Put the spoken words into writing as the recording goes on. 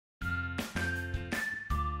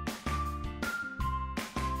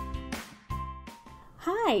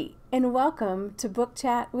Hi, and welcome to Book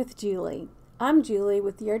Chat with Julie. I'm Julie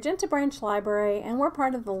with the Argenta Branch Library, and we're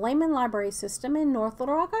part of the Lehman Library System in North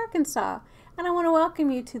Little Rock, Arkansas. And I want to welcome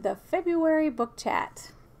you to the February Book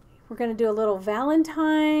Chat. We're going to do a little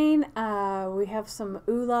Valentine. We have some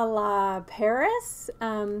Ooh La La Paris.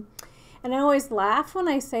 And I always laugh when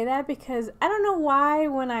I say that because I don't know why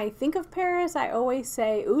when I think of Paris, I always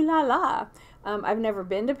say Ooh La La. I've never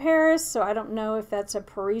been to Paris, so I don't know if that's a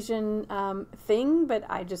Parisian thing, but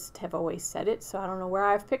I just have always said it, so I don't know where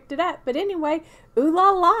I've picked it up. But anyway, ooh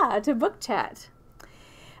la la to Book Chat.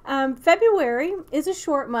 February is a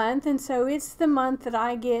short month, and so it's the month that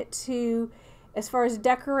I get to, as far as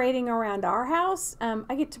decorating around our house,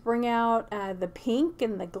 I get to bring out the pink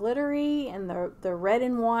and the glittery and the red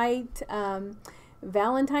and white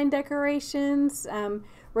Valentine decorations.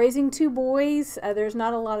 Raising two boys, there's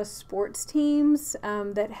not a lot of sports teams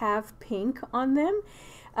that have pink on them.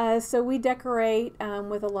 So we decorate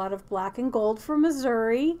with a lot of black and gold for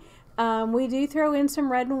Missouri. We do throw in some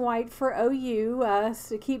red and white for OU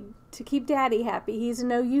to keep Daddy happy. He's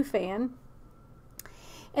an OU fan.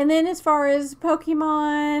 And then as far as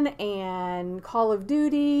Pokemon and Call of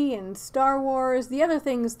Duty and Star Wars, the other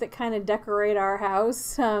things that kind of decorate our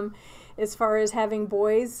house, as far as having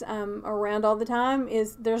boys around all the time,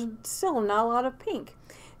 is there's still not a lot of pink.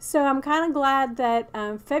 So I'm kind of glad that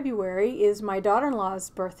February is my daughter-in-law's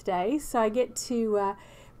birthday, so I get to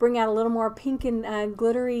bring out a little more pink and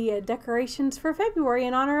glittery decorations for February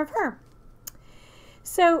in honor of her.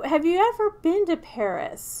 So have you ever been to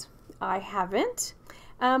Paris? I haven't,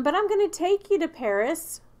 but I'm going to take you to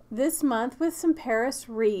Paris this month with some Paris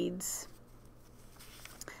reads.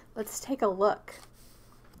 Let's take a look.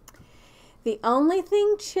 The only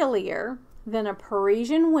thing chillier than a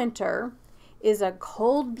Parisian winter is a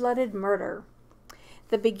cold-blooded murder.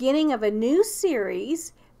 The beginning of a new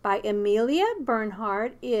series by Amelia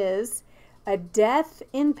Bernhardt is A Death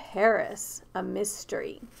in Paris, a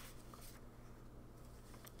Mystery.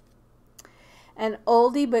 An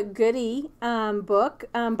oldie but goodie book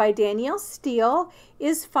by Danielle Steele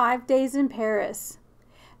is 5 Days in Paris,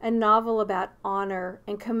 a novel about honor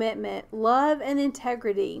and commitment, love and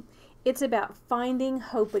integrity. It's about finding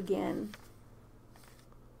hope again.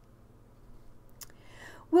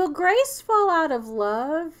 Will grace fall out of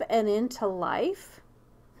love and into life?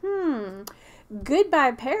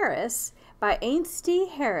 Goodbye Paris by Ainsley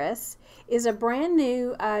Harris is a brand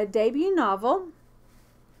new debut novel.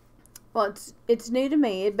 Well, it's new to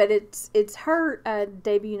me, but it's her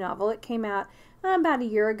debut novel. It came out about a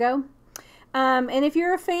year ago. And if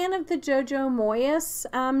you're a fan of the Jojo Moyes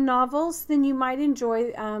novels, then you might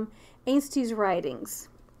enjoy Ainsley's writings.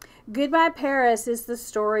 Goodbye Paris is the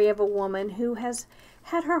story of a woman who has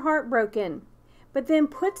had her heart broken, but then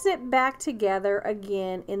puts it back together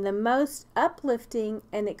again in the most uplifting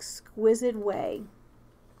and exquisite way.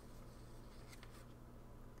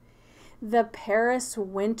 The Paris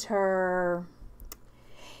Winter.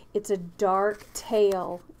 It's a dark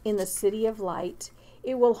tale in the city of light.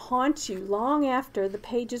 It will haunt you long after the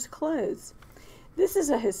pages close. This is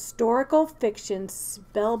a historical fiction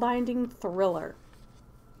spellbinding thriller.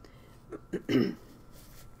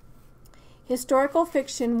 Historical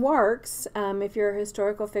fiction works, if you're a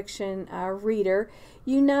historical fiction reader,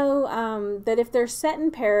 you know that if they're set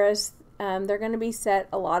in Paris, they're going to be set,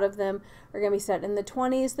 a lot of them are going to be set in the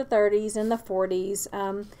 20s, the 30s, and the 40s,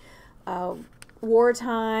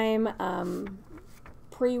 wartime,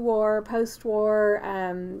 pre-war, post-war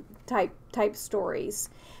type stories.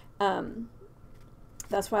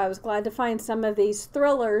 That's why I was glad to find some of these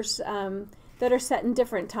thrillers that are set in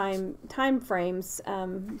different time frames,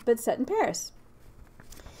 but set in Paris.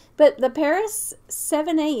 But The Paris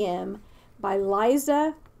 7 a.m. by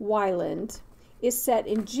Liza Weiland is set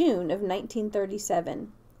in June of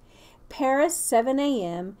 1937. Paris 7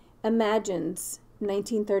 a.m. imagines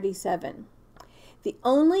 1937, the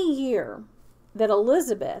only year that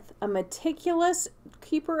Elizabeth, a meticulous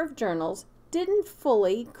keeper of journals, didn't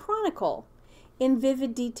fully chronicle in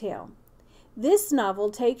vivid detail. This novel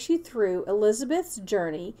takes you through Elizabeth's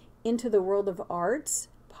journey into the world of arts,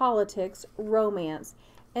 politics, romance,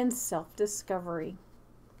 and self-discovery.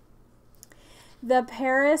 The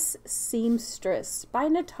Paris Seamstress by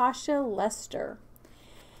Natasha Lester.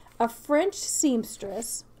 A French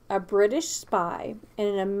seamstress, a British spy, and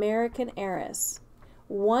an American heiress.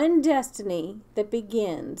 One destiny that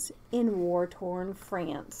begins in war-torn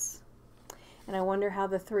France. And I wonder how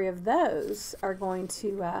the three of those are going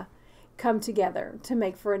to come together to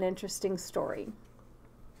make for an interesting story.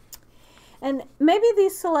 And maybe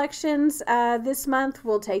these selections this month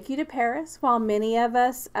will take you to Paris while many of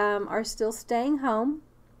us are still staying home.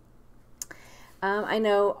 I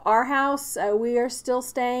know our house, we are still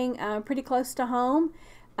staying pretty close to home.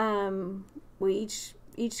 We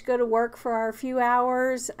each go to work for our few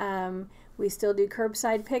hours. We still do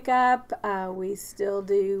curbside pickup. We still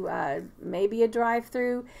do maybe a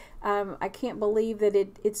drive-through. I can't believe that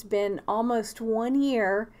it's been almost 1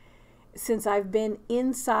 year since I've been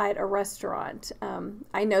inside a restaurant.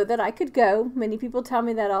 I know that I could go. Many people tell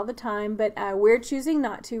me that all the time, but we're choosing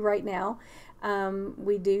not to right now.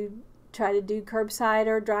 We do try to do curbside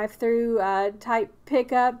or drive-through type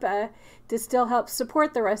pickup to still help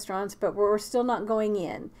support the restaurants, but we're still not going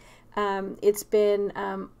in. It's been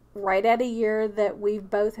right at a year that we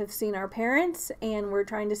both have seen our parents, and we're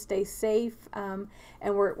trying to stay safe, and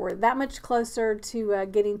we're that much closer to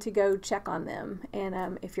getting to go check on them.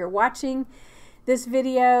 And if you're watching this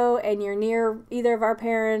video and you're near either of our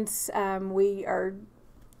parents, we are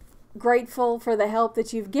grateful for the help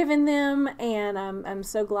that you've given them, and I'm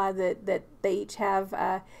so glad that they each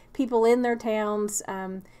have people in their towns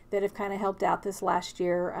that have kind of helped out this last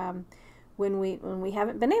year when we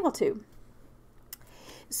haven't been able to.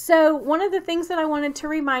 So one of the things that I wanted to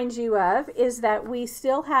remind you of is that we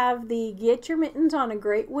still have the Get Your Mittens on a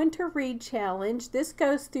Great Winter Read Challenge. This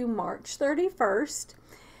goes through March 31st.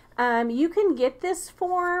 You can get this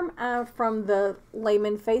form from the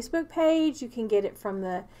Layman Facebook page. You can get it from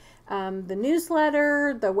the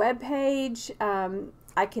newsletter, the web page.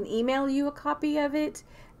 I can email you a copy of it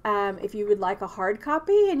if you would like a hard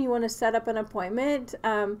copy and you want to set up an appointment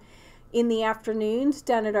in the afternoons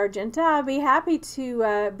down at Argenta. I'll be happy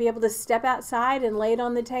to be able to step outside and lay it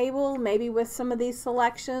on the table, maybe with some of these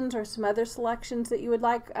selections or some other selections that you would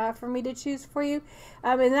like for me to choose for you.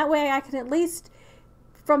 And that way I can at least,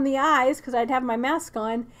 from the eyes, because I'd have my mask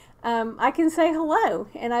on, I can say hello.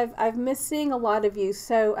 And I've missed seeing a lot of you.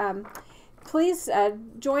 So please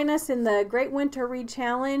join us in the Great Winter Read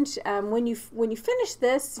Challenge. When you finish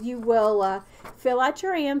this, you will fill out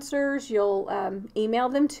your answers. You'll email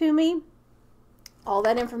them to me. All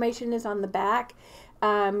that information is on the back.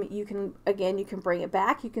 You can bring it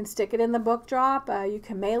back. You can stick it in the book drop. You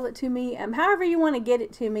can mail it to me. However you want to get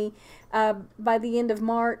it to me by the end of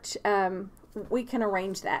March, we can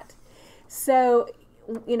arrange that. So,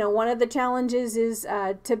 you know, one of the challenges is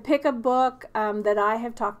to pick a book that I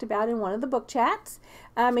have talked about in one of the book chats.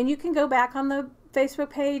 And you can go back on the Facebook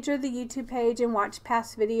page or the YouTube page and watch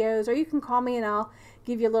past videos, or you can call me and I'll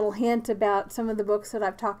give you a little hint about some of the books that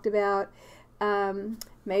I've talked about.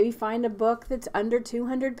 Maybe find a book that's under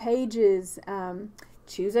 200 pages.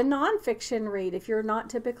 Choose a nonfiction read if you're not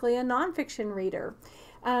typically a nonfiction reader.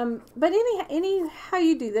 But anyhow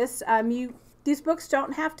you do this, these books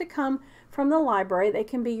don't have to come from the library. They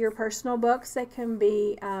can be your personal books. They can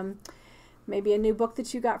be maybe a new book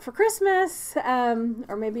that you got for Christmas,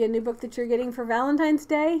 or maybe a new book that you're getting for Valentine's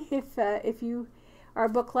Day if you are a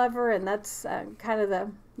book lover, and that's kind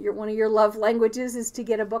of one of your love languages is to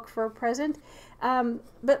get a book for a present.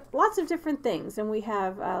 But lots of different things, and we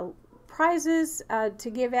have prizes to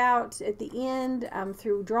give out at the end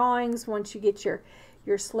through drawings once you get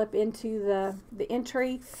your slip into the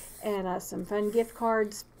entry, and some fun gift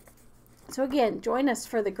cards. So again, join us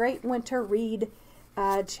for the Great Winter Read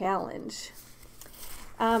Challenge.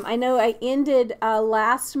 I know I ended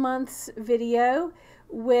last month's video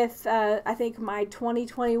with, I think my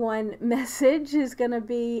 2021 message is going to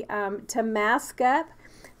be to mask up.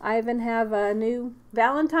 I even have a new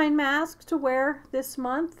Valentine mask to wear this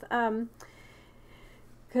month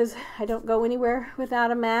because I don't go anywhere without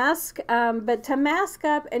a mask. But to mask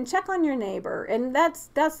up and check on your neighbor, and that's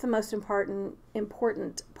the most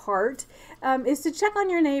important part, is to check on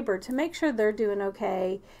your neighbor to make sure they're doing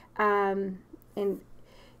okay, and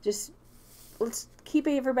just let's keep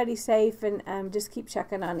everybody safe and just keep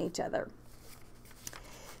checking on each other.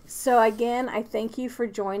 So again, I thank you for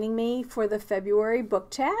joining me for the February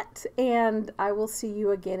book chat, and I will see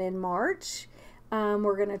you again in March.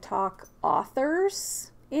 We're going to talk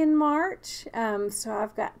authors in March, so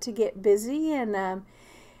I've got to get busy and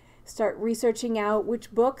start researching out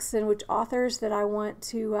which books and which authors that I want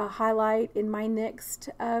to highlight in my next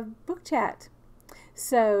book chat.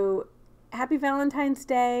 So happy Valentine's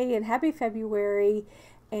Day and happy February,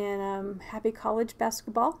 and happy college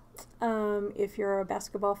basketball if you're a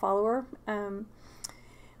basketball follower.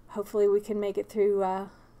 Hopefully we can make it through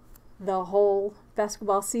the whole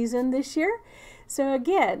basketball season this year. So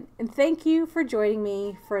again, and thank you for joining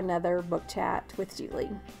me for another book chat with Julie.